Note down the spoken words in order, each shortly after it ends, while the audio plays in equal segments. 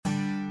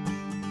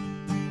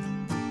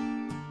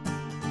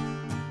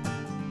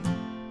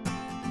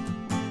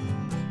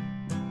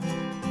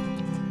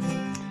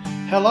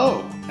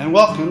Hello, and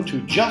welcome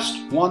to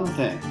Just One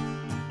Thing.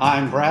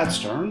 I'm Brad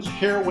Stearns,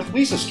 here with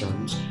Lisa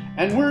Stearns,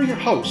 and we're your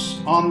hosts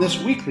on this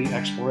weekly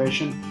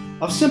exploration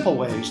of simple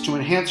ways to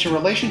enhance your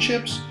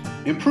relationships,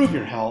 improve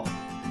your health,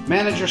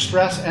 manage your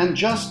stress, and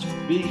just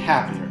be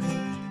happier.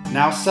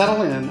 Now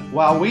settle in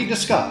while we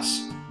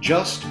discuss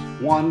just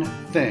one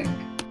thing.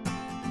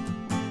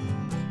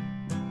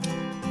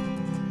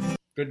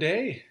 Good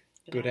day,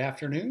 good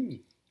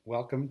afternoon.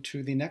 Welcome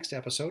to the next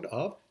episode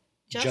of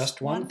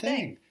Just One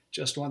Thing.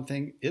 Just One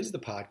Thing is the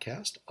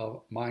podcast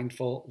of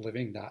Mindful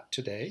Living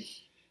Today.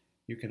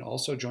 You can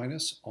also join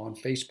us on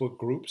Facebook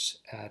groups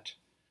at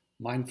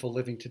Mindful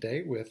Living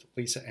Today with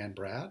Lisa and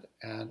Brad,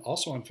 and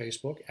also on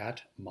Facebook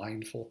at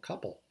Mindful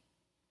Couple.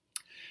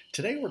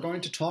 Today we're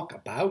going to talk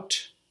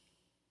about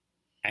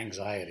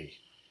anxiety.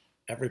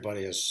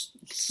 Everybody is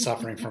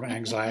suffering from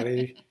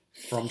anxiety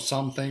from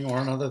something or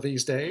another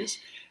these days,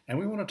 and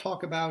we want to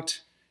talk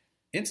about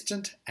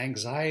instant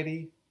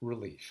anxiety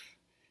relief.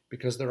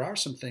 Because there are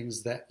some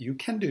things that you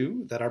can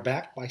do that are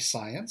backed by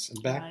science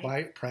and backed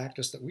by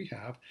practice that we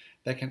have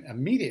that can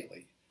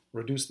immediately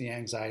reduce the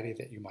anxiety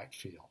that you might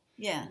feel.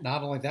 Yeah.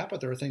 Not only that, but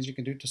there are things you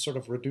can do to sort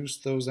of reduce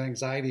those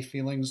anxiety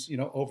feelings,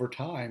 over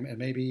time and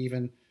maybe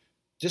even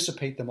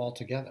dissipate them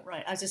altogether.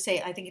 Right. As I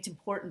say, I think it's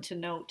important to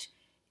note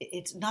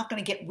it's not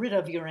going to get rid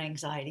of your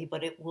anxiety,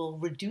 but it will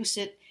reduce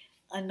it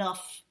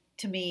enough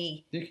to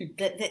me that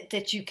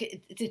you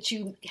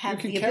have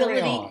the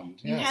ability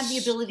you have the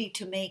ability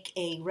to make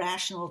a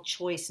rational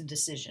choice and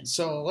decision.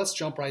 So let's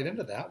jump right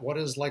into that. What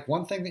is like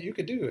one thing that you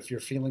could do if you're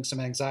feeling some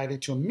anxiety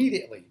to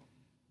immediately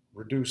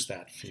reduce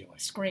that feeling?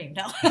 Scream,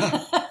 no.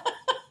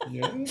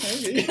 Yeah,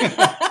 maybe.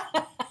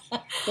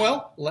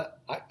 Well,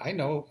 I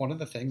know one of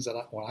the things that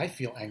when I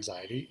feel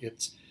anxiety,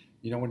 it's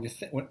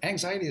when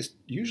anxiety is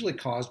usually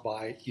caused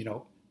by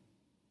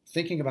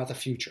thinking about the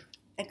future.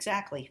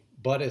 Exactly.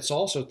 But it's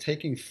also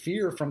taking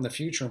fear from the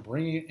future and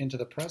bringing it into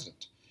the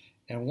present.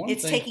 And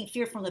it's taking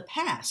fear from the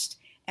past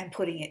and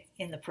putting it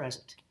in the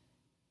present.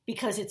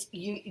 Because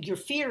your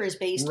fear is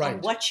based on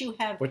what you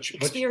have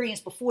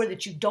experienced before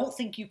that you don't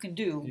think you can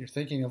do. You're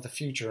thinking of the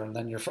future, and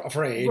then you're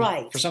afraid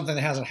for something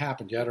that hasn't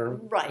happened yet,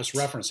 or just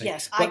referencing.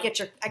 Yes, I get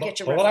your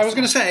reference. But what I was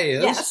going to say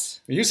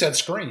is, you said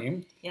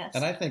scream, yes,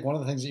 and I think one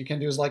of the things that you can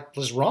do is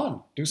just run,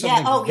 do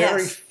something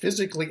very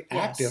physically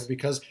active,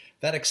 because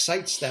that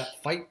excites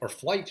that fight or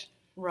flight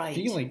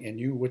feeling in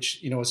you,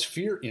 which is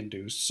fear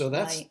induced. So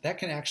that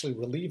can actually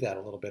relieve that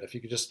a little bit.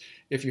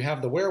 If you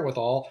have the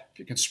wherewithal, if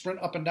you can sprint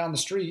up and down the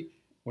street.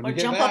 When you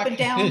get jump back, up and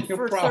down you'll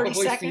for probably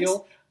 30 seconds.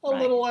 Feel a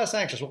little less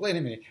anxious. Well, wait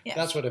a minute. Yes.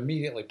 That's what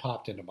immediately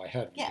popped into my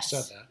head when you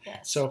said that.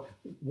 Yes. So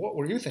what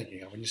were you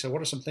thinking of when you said,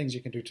 what are some things you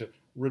can do to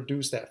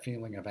reduce that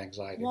feeling of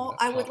anxiety? Well,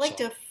 I would like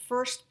to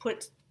first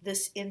put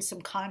this in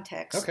some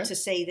context to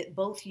say that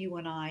both you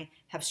and I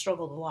have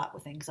struggled a lot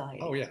with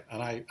anxiety. Oh, yeah.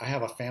 And I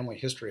have a family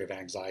history of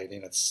anxiety,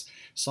 and it's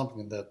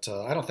something that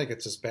I don't think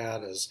it's as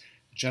bad as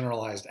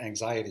generalized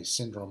anxiety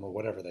syndrome or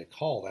whatever they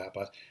call that,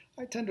 but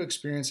I tend to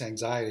experience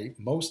anxiety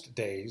most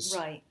days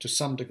to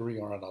some degree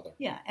or another.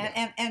 Yeah,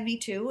 and me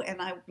too.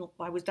 And I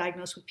was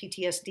diagnosed with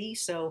PTSD,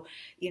 so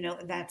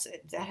that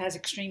has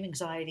extreme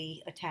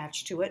anxiety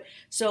attached to it.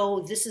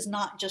 So this is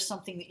not just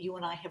something that you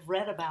and I have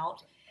read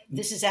about.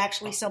 This is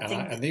actually something.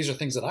 And these are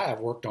things that I have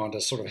worked on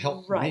to sort of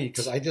help me,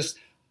 because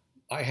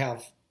I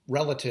have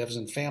relatives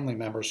and family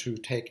members who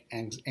take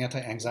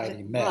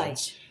anti-anxiety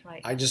meds. Right.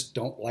 I just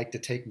don't like to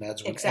take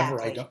meds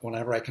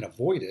whenever I can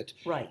avoid it.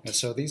 Right. And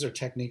so these are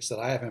techniques that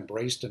I have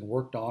embraced and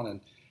worked on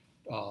and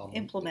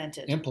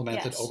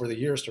implemented over the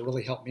years to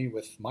really help me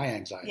with my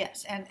anxiety.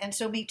 Yes, and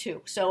so me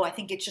too. So I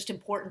think it's just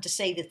important to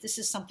say that this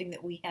is something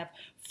that we have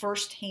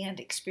firsthand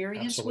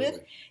experience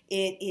with.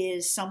 It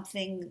is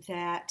something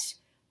that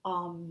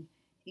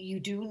you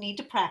do need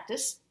to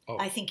practice. Oh.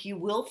 I think you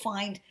will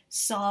find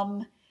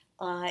some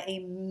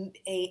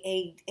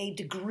a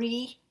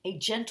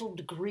gentle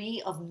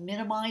degree of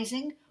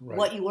minimizing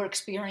what you are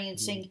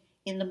experiencing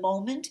in the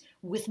moment.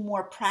 With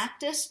more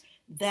practice,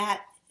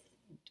 that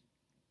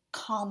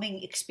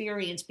calming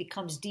experience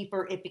becomes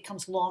deeper, it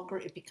becomes longer,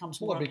 it becomes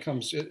more.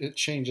 It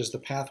changes the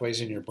pathways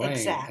in your brain.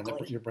 Exactly.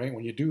 And your brain,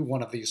 when you do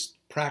one of these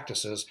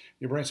practices,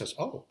 your brain says,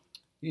 oh,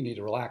 you need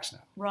to relax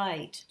now.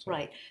 Right.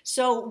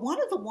 So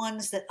one of the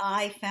ones that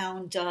I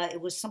found,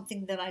 it was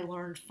something that I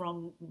learned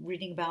from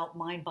reading about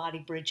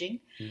mind-body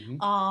bridging,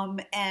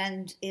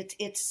 and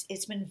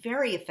it's been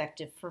very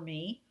effective for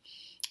me,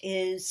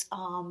 is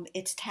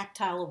it's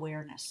tactile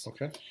awareness.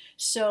 Okay.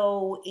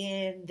 So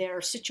there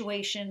are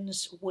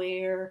situations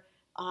where,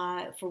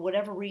 for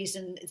whatever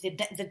reason,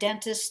 the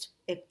dentist,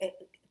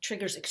 it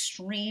triggers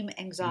extreme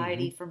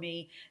anxiety for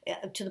me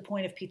to the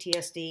point of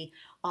PTSD.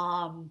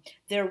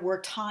 There were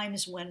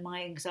times when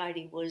my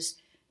anxiety was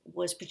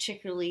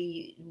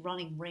particularly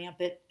running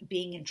rampant.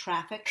 Being in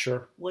traffic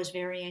was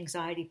very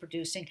anxiety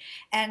producing.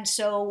 And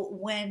so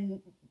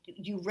when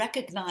you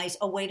recognize,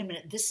 oh, wait a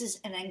minute, this is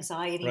an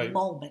anxiety Right.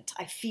 moment.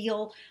 I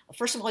feel,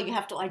 first of all, you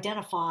have to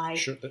identify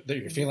Sure, that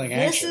you're feeling this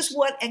anxious. is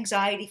what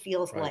anxiety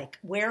feels Right. like.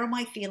 Where am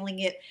I feeling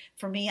it?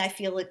 For me, I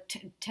feel it,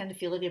 tend to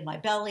feel it in my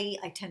belly.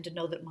 I tend to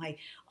know that my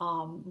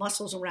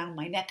muscles around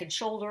my neck and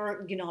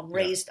shoulder, I'm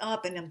raised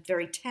up and I'm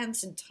very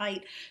tense and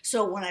tight.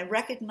 So when I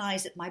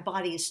recognize that my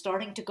body is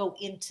starting to go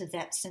into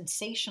that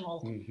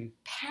sensational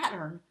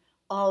pattern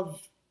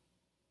of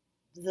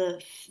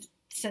the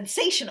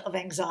sensation of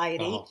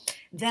anxiety,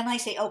 then I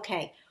say,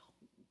 okay,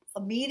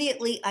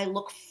 immediately I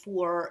look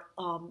for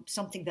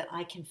something that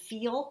I can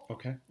feel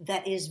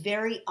that is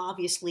very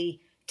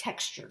obviously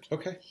textured.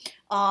 Okay.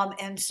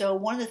 And so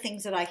one of the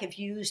things that I have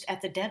used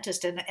at the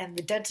dentist, and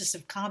the dentists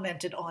have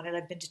commented on it,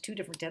 I've been to 2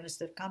 different dentists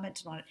that have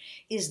commented on it,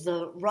 is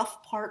the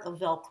rough part of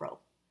Velcro.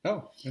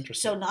 Oh,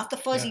 interesting. So not the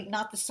fuzzy,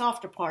 not the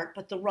softer part,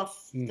 but the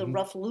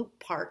rough loop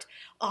part.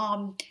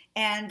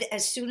 And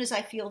as soon as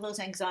I feel those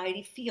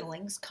anxiety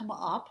feelings come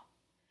up,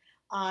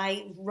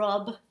 I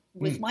rub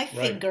with my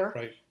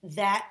finger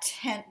that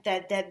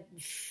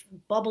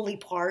bubbly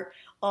part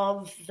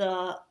of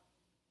the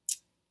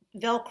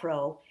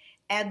Velcro.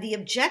 And the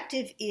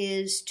objective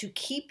is to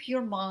keep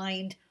your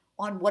mind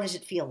on what does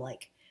it feel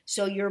like.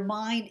 So your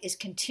mind is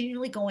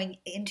continually going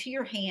into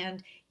your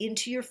hand,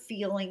 into your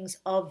feelings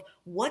of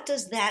what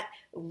does that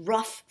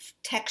rough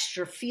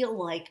texture feel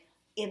like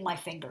in my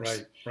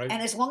fingers. Right.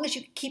 And as long as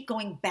you keep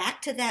going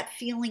back to that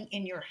feeling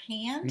in your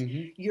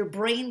hand, your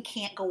brain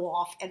can't go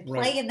off and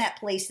play in that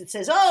place that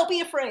says, oh,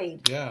 be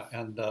afraid. Yeah,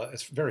 and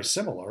it's very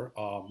similar.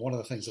 One of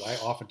the things that I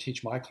often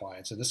teach my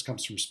clients, and this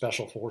comes from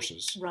special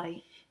forces.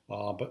 Right.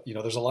 But,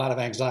 there's a lot of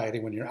anxiety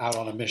when you're out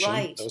on a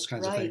mission, those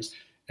kinds of things.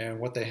 And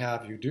what they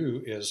have you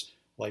do is,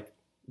 like,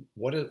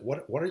 what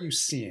are you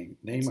seeing?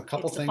 Name a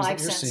couple things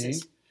that you're seeing.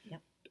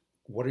 Yep.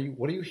 What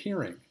are you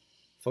hearing?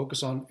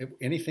 Focus on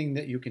anything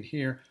that you can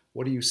hear.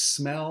 What do you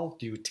smell?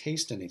 Do you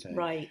taste anything?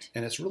 Right.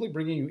 And it's really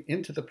bringing you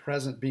into the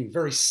present, being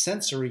very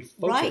sensory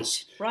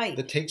focused. Right.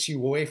 That takes you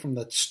away from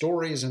the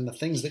stories and the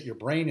things that your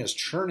brain is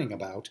churning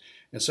about.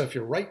 And so if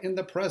you're right in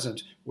the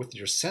present with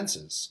your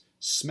senses,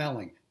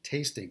 smelling,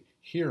 tasting,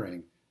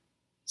 hearing,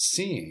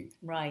 seeing,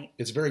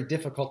 it's very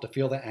difficult to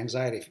feel that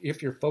anxiety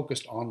if you're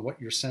focused on what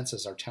your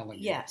senses are telling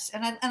you. Yes,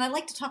 and I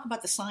like to talk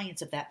about the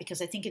science of that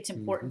because I think it's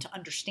important to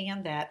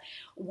understand that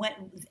when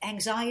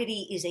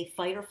anxiety is a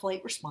fight or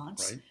flight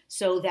response,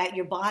 so that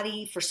your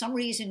body, for some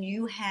reason,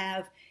 you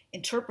have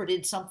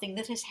interpreted something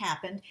that has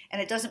happened, and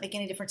it doesn't make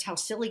any difference how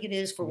silly it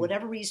is. For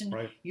whatever reason,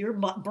 your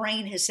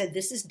brain has said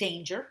this is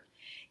danger.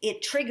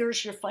 It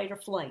triggers your fight or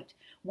flight.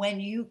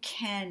 When you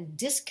can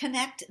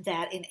disconnect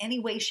that in any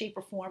way, shape,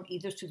 or form,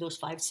 either through those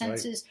 5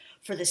 senses,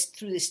 through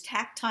this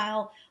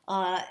tactile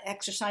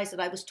exercise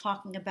that I was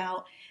talking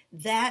about,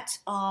 that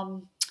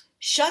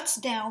shuts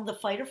down the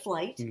fight or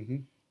flight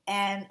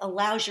and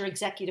allows your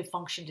executive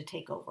function to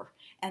take over.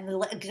 And the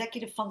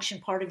executive function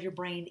part of your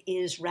brain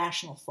is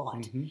rational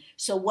thought.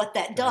 So what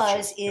that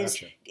does is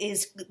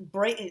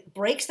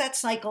breaks that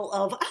cycle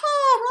of, run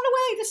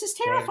away, this is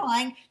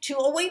terrifying, to,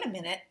 oh, wait a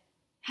minute,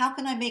 how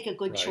can I make a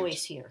good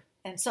choice here?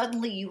 And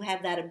suddenly you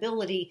have that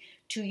ability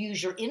to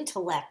use your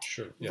intellect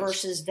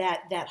versus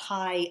that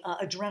high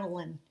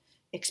adrenaline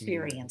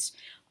experience.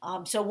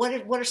 So what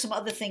are some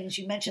other things?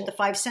 You mentioned the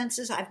 5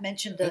 senses. I've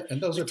mentioned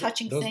the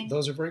touching thing.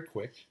 Those are very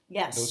quick.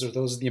 Yes.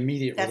 Those are the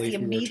immediate relief. That's the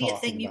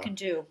immediate thing you about. can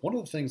do. One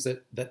of the things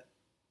that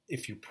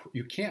if you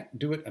can't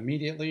do it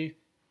immediately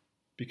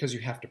because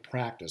you have to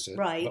practice it.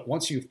 Right. But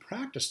once you've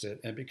practiced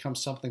it and it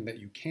becomes something that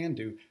you can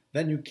do,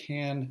 then you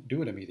can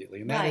do it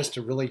immediately. And that is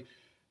to really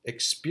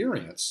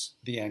experience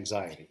the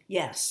anxiety.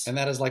 Yes. And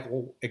that is like,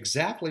 well,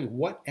 exactly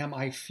what am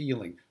I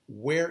feeling?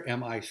 Where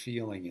am I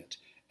feeling it?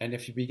 And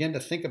if you begin to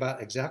think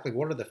about exactly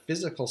what are the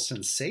physical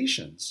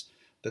sensations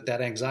that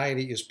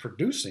anxiety is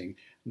producing,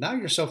 now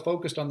you're so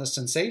focused on the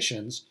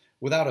sensations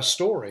without a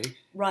story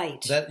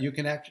that you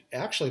can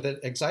actually,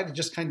 that anxiety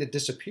just kind of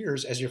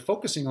disappears as you're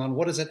focusing on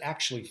what does it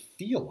actually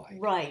feel like.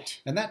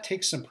 Right. And that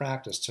takes some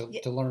practice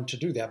to learn to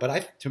do that.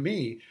 But to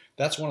me,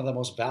 that's one of the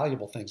most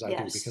valuable things I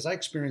do because I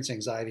experience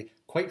anxiety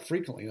quite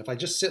frequently. And if I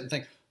just sit and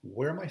think,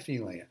 where am I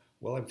feeling it?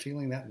 Well, I'm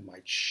feeling that in my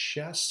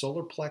chest,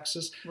 solar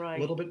plexus, a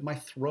little bit in my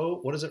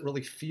throat. What does it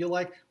really feel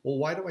like? Well,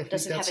 why do I think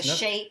does it have a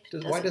shape?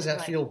 Why does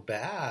that feel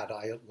bad?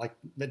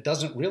 It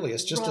doesn't really.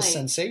 It's just a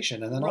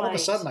sensation. And then all of a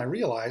sudden I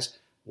realize,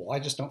 well, I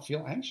just don't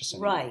feel anxious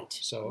anymore.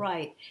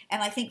 Right.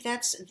 And I think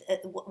that's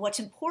what's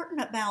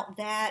important about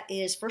that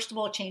is, first of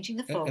all, changing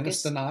the focus. And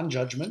it's the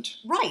non-judgment.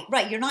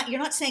 Right. You're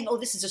not saying, oh,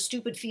 this is a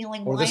stupid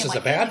feeling. Or this is a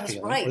bad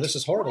feeling. Or this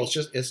is horrible.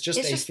 It's just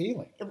a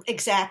feeling.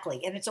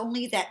 Exactly. And it's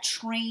only that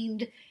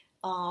trained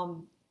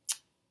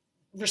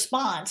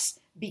response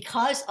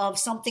because of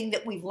something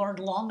that we've learned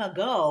long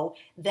ago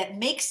that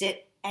makes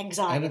it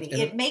anxiety.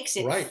 It makes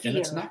it fear. And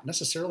it's not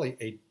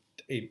necessarily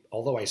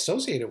although I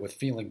associate it with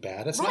feeling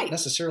bad, it's not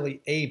necessarily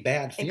a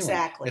bad feeling.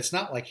 Exactly. It's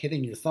not like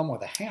hitting your thumb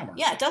with a hammer.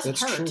 Yeah, it doesn't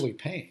hurt. It's truly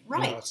pain.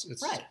 Right.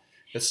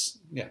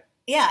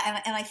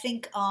 Yeah, and I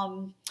think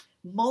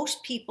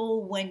most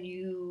people, when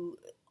you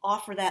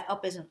offer that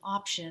up as an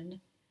option,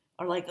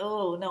 are like,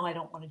 oh, no, I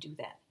don't want to do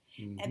that.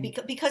 Mm-hmm.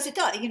 And because it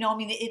does,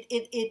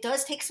 it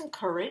does take some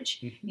courage.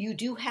 Mm-hmm. You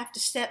do have to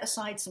set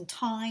aside some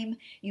time.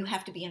 You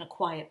have to be in a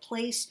quiet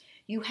place.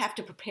 You have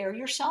to prepare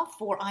yourself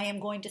for, I am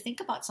going to think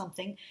about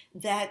something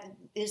that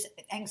is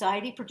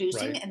anxiety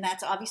producing, Right. and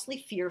that's obviously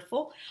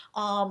fearful.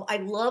 I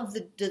love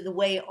the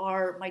way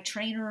my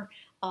trainer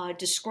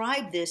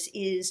described this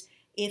is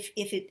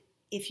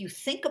if you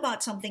think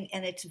about something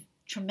and it's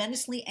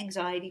tremendously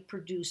anxiety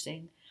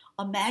producing,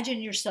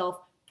 imagine yourself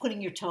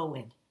putting your toe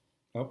in.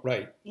 Oh,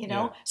 right.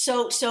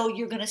 So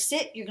you're going to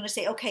sit, you're going to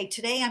say, okay,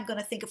 today I'm going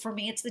to think, for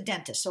me, it's the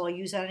dentist. So I'll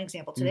use that as an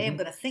example. Today I'm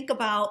going to think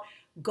about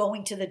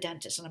going to the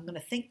dentist, and I'm going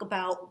to think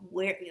about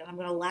I'm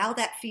going to allow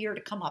that fear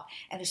to come up.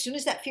 And as soon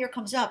as that fear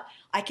comes up,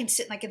 I can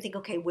sit and I can think,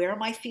 okay, where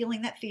am I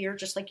feeling that fear?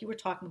 Just like you were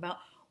talking about,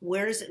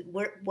 what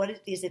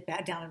is it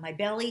back down in my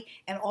belly?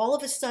 And all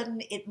of a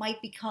sudden it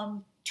might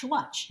become too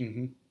much.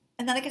 Mm-hmm.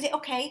 And then I can say,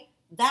 okay,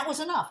 that was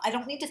enough. I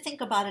don't need to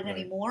think about it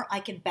anymore. I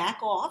can back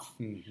off,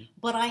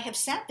 but I have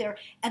sat there.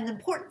 And the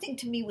important thing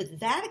to me with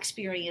that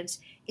experience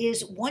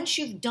is once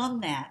you've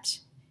done that,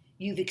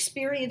 you've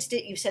experienced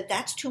it, you've said,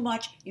 that's too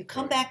much, you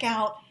come back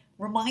out,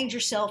 remind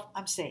yourself,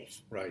 I'm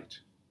safe. Right.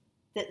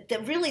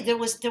 That really there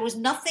was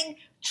nothing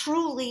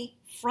truly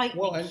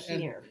frightening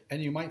here.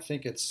 And you might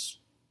think it's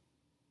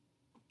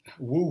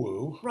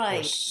woo-woo,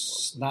 right?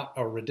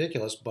 Or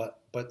ridiculous,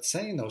 but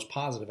saying those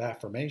positive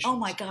affirmations, oh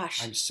my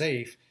gosh, I'm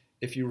safe,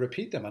 if you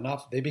repeat them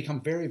enough, they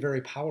become very,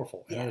 very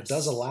powerful, and it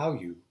does allow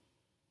you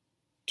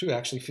to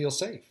actually feel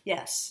safe.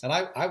 Yes. And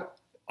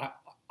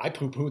I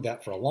poo-pooed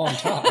that for a long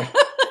time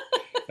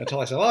until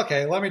I said,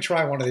 okay, let me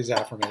try one of these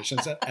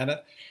affirmations, and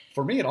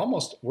for me, it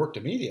almost worked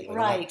immediately.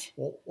 Right.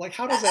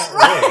 How does that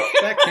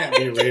work? That can't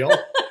be real.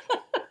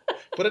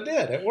 But it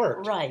did. It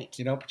worked. Right.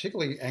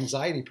 Particularly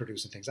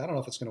anxiety-producing things. I don't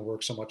know if it's going to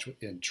work so much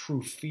in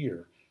true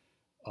fear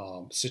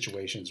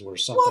situations where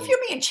something... Well, if you're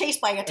being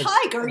chased by a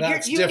tiger,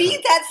 you different.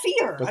 need that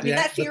fear. But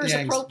that fear is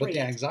appropriate. But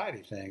the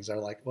anxiety things are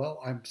like, well,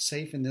 I'm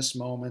safe in this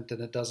moment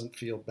and it doesn't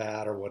feel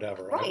bad or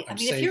whatever. Right. I'm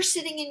if you're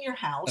sitting in your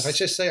house... If I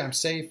just say I'm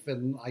safe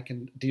and I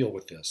can deal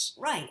with this.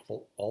 Right.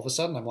 Well, all of a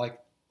sudden I'm like,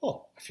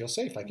 oh, I feel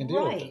safe. I can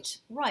deal with this.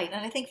 Right.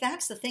 And I think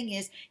that's the thing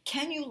is,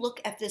 can you look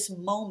at this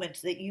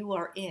moment that you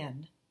are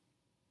in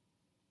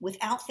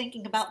without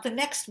thinking about the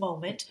next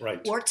moment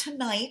or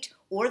tonight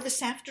or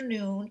this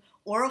afternoon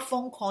or a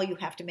phone call you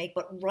have to make,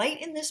 but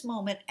right in this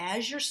moment,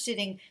 as you're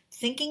sitting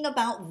thinking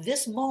about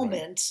this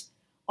moment,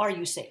 are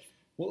you safe?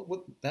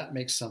 Well, that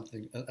makes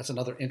that's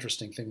another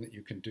interesting thing that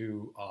you can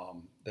do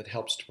that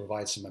helps to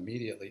provide some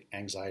immediately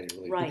anxiety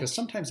relief. Right. Because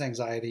sometimes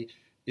anxiety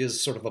is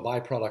sort of a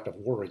byproduct of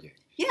worrying.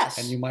 Yes.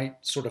 And you might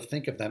sort of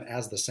think of them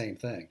as the same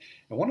thing.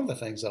 And one of the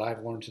things that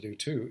I've learned to do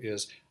too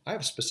is I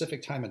have a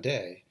specific time of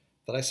day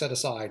that I set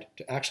aside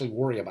to actually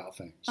worry about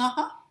things.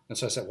 Uh-huh. And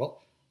so I said,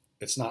 well,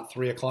 it's not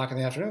 3 o'clock in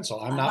the afternoon,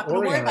 so I'm not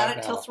worrying worrying about right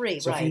it now. till 3.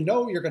 So if you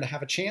know you're going to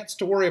have a chance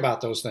to worry about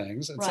those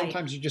things, and right.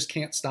 sometimes you just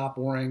can't stop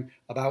worrying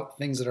about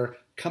things that are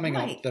coming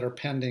right. up, that are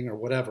pending or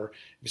whatever.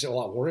 If you say,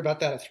 well, I'll worry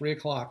about that at 3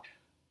 o'clock,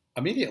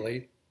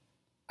 immediately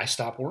I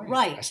stop worrying.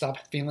 Right. I stop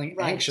feeling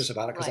right. anxious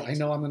about it because right. I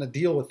know I'm going to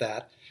deal with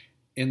that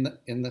in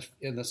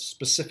the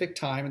specific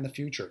time in the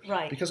future.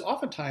 Right. Because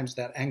oftentimes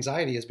that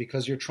anxiety is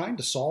because you're trying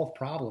to solve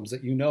problems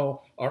that you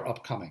know are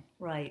upcoming.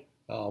 Right.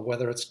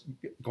 Whether it's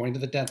going to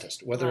the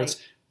dentist, whether right.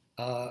 it's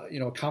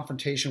a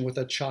confrontation with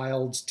a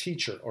child's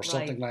teacher or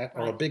something like that,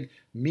 or right. a big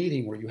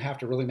meeting where you have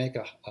to really make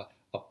a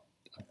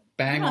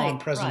bang-on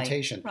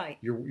presentation. Right.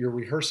 You're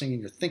rehearsing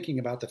and you're thinking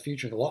about the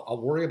future. Well,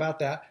 I'll worry about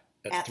that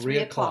at 3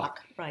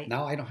 o'clock. Right.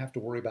 Now I don't have to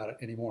worry about it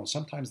anymore. And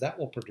sometimes that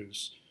will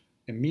produce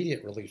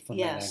immediate relief from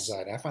that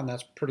anxiety. I find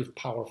that's pretty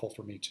powerful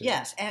for me too.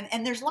 Yes,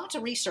 and there's lots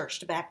of research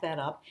to back that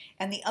up.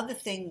 And the other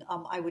thing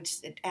I would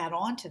add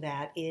on to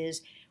that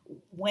is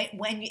when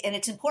and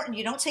it's important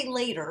you don't say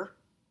later.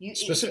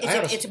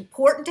 It's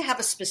important to have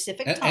a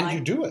specific time. And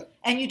you do it.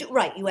 And you do,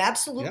 right. You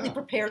absolutely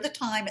prepare the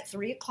time at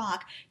 3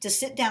 o'clock to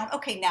sit down.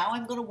 Okay, now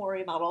I'm going to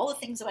worry about all the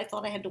things that I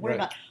thought I had to worry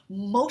about.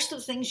 Most of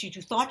the things you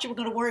thought you were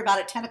going to worry about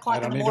at 10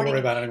 o'clock in the morning. I don't need to worry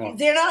about it anymore.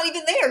 They're not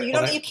even there.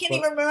 You can't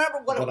even remember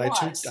what it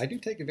was. I do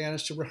take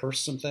advantage to rehearse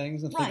some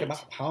things and think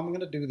about how I'm going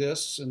to do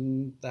this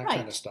and that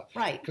kind of stuff.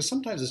 Right. Because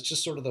sometimes it's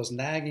just sort of those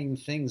nagging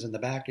things in the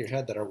back of your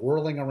head that are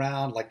whirling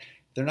around like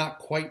they're not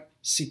quite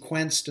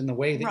sequenced in the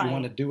way that you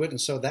want to do it.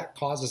 And so that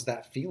causes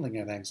that feeling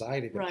of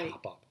anxiety to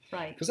pop up.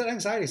 Right. Because that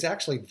anxiety is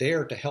actually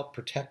there to help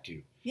protect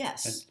you.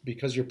 Yes. And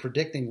because you're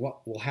predicting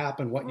what will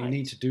happen, what you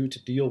need to do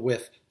to deal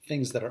with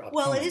things that are upcoming.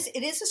 Well, it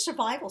is a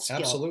survival skill.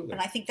 Absolutely. And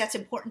I think that's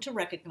important to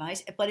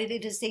recognize. But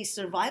it is a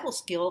survival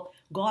skill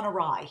gone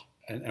awry.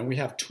 And we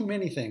have too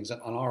many things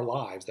on our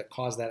lives that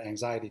cause that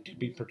anxiety to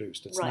be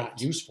produced. It's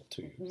not useful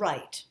to you.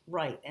 Right,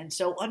 right. And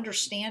so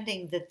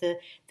understanding that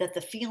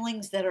the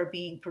feelings that are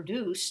being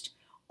produced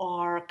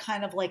are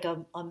kind of like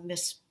a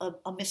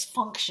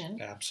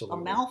misfunction, absolutely,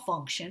 a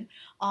malfunction,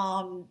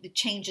 it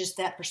changes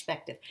that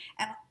perspective.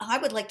 And I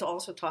would like to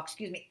also talk,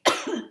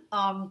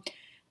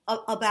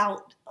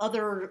 about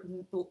other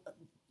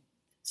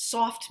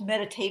soft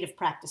meditative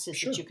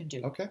practices that you can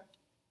do. Okay.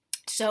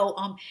 So,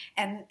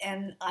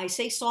 and I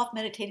say soft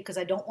meditating because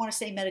I don't want to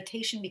say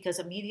meditation, because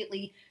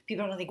immediately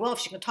people are going to think, well, if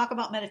she's going to talk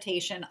about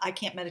meditation, I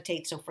can't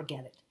meditate, so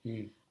forget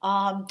it.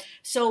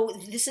 So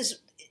this is,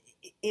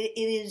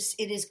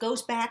 it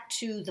goes back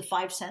to the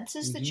five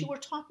senses that you were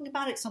talking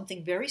about. It's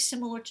something very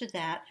similar to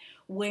that,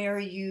 where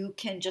you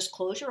can just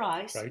close your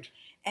eyes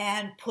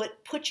and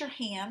put your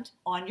hand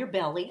on your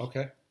belly.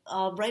 Okay.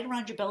 Right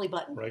around your belly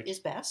button is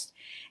best.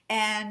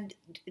 And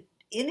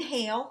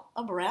inhale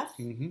a breath.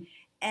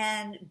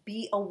 And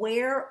be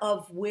aware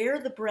of where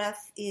the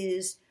breath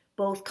is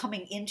both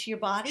coming into your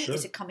body.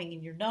 Is it coming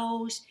in your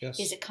nose? Yes.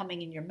 Is it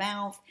coming in your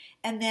mouth?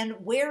 And then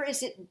where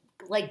is it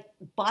like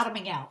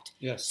bottoming out?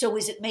 Yes. So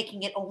is it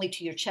making it only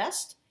to your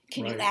chest?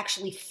 Can you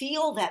actually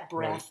feel that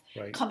breath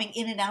coming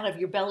in and out of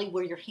your belly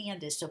where your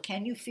hand is? So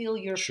can you feel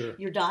your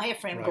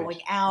diaphragm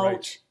going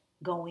out,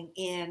 going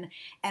in?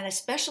 And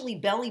especially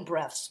belly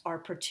breaths are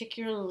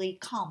particularly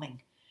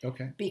calming.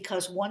 Okay.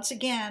 Because once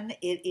again,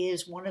 it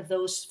is one of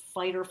those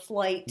fight or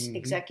flight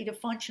executive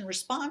function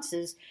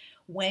responses.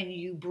 When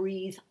you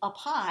breathe up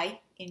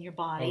high in your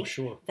body,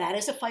 that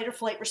is a fight or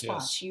flight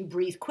response. Yes. You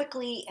breathe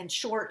quickly and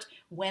short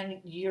when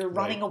you're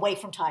running away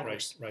from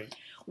tigers.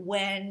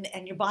 And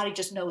your body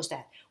just knows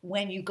that.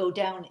 When you go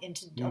down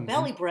into a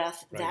belly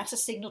breath, that's a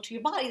signal to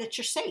your body that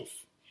you're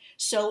safe.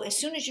 So as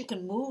soon as you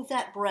can move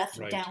that breath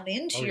down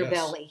into your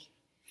belly,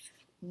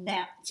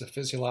 now, it's a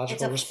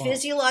physiological response.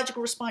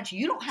 Physiological response.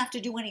 You don't have to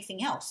do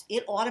anything else.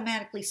 It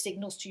automatically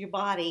signals to your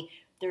body,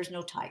 there's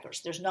no tigers.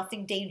 There's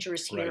nothing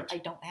dangerous here. I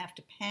don't have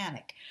to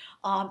panic.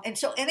 And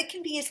it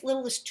can be as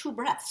little as 2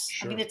 breaths.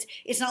 Sure. I mean,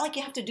 it's not like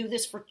you have to do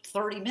this for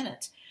 30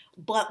 minutes.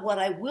 But what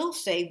I will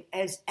say,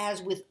 as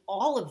with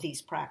all of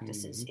these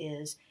practices,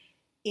 is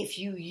if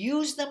you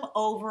use them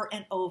over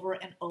and over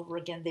and over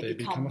again, they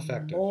become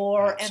effective.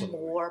 More and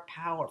more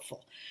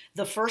powerful.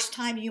 The first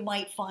time you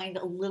might find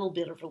a little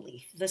bit of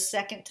relief. The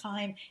second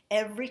time,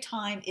 every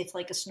time, it's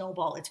like a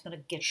snowball. It's going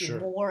to get you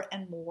more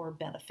and more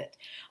benefit.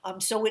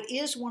 So it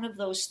is one of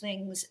those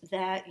things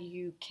that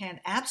you can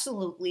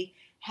absolutely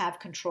have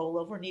control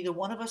over. Neither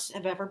one of us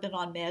have ever been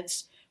on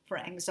meds for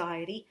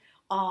anxiety.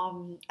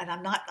 And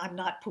I'm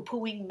not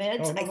poo-pooing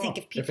meds. I think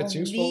if people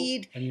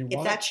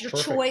if that's your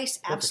choice,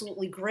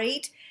 absolutely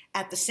great.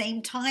 At the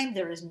same time,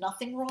 there is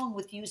nothing wrong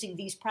with using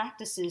these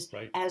practices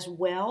as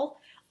well.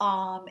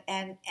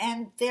 And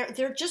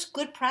they're just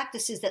good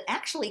practices that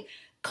actually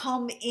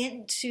come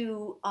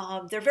into.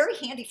 They're very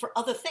handy for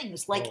other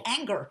things like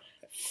anger,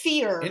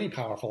 fear, any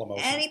powerful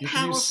emotion. You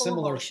can use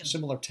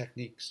similar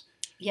techniques.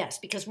 Yes,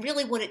 because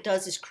really what it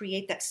does is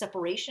create that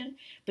separation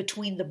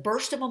between the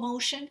burst of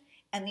emotion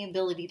and the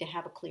ability to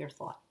have a clear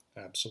thought.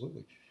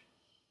 Absolutely.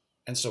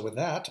 And so with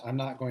that, I'm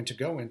not going to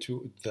go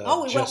into the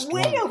we went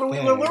way over. We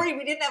were worried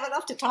we didn't have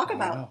enough to talk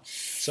about.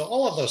 So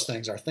all of those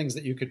things are things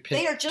that you could pick.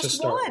 They are just to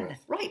start one. with.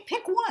 Right,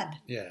 pick one.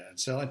 Yeah.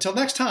 So until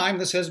next time,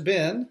 this has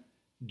been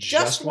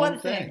Just One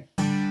Thing.